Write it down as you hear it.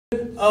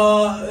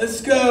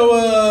Let's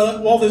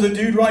go, well, there's a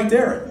dude right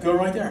there. Go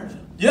right there.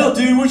 Yeah,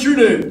 dude, what's your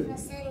name?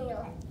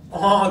 Nathaniel.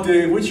 Oh,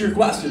 dude, what's your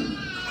question?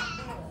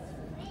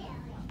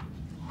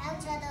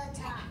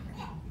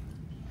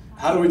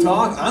 How do we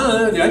talk? I don't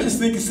know, dude. I just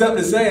think of something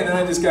to say and then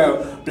I just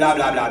go, blah,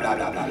 blah, blah, blah,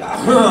 blah, blah,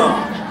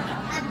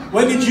 blah.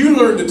 When did you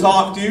learn to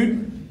talk,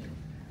 dude?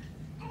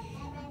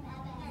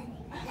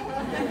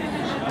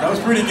 That was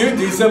pretty good,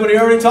 dude. Somebody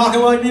already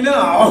talking like me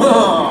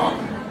now.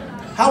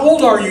 How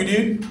old are you,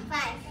 dude?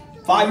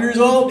 5. 5 years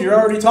old? You're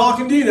already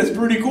talking, dude? That's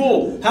pretty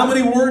cool. How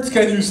many words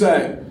can you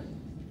say?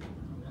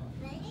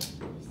 1,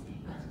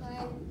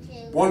 2.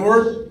 One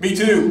word? Me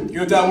too. You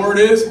know what that word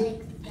is?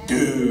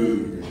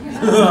 Dude.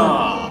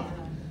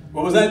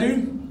 What was that,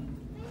 dude?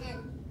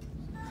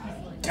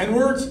 10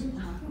 words?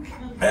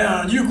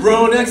 Man, you've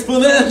grown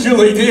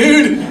exponentially,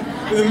 dude.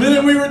 The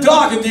minute we were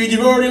talking, dude,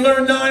 you've already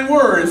learned 9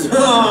 words.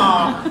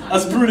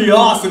 That's pretty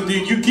awesome,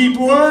 dude. You keep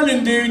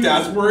learning, dude.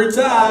 That's where it's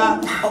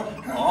at.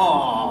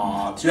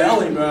 Aw,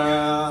 Jelly Man.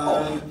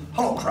 Oh,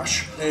 hello,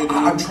 Crush. Hey, dude.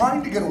 I'm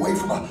trying to get away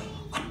from a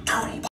dirty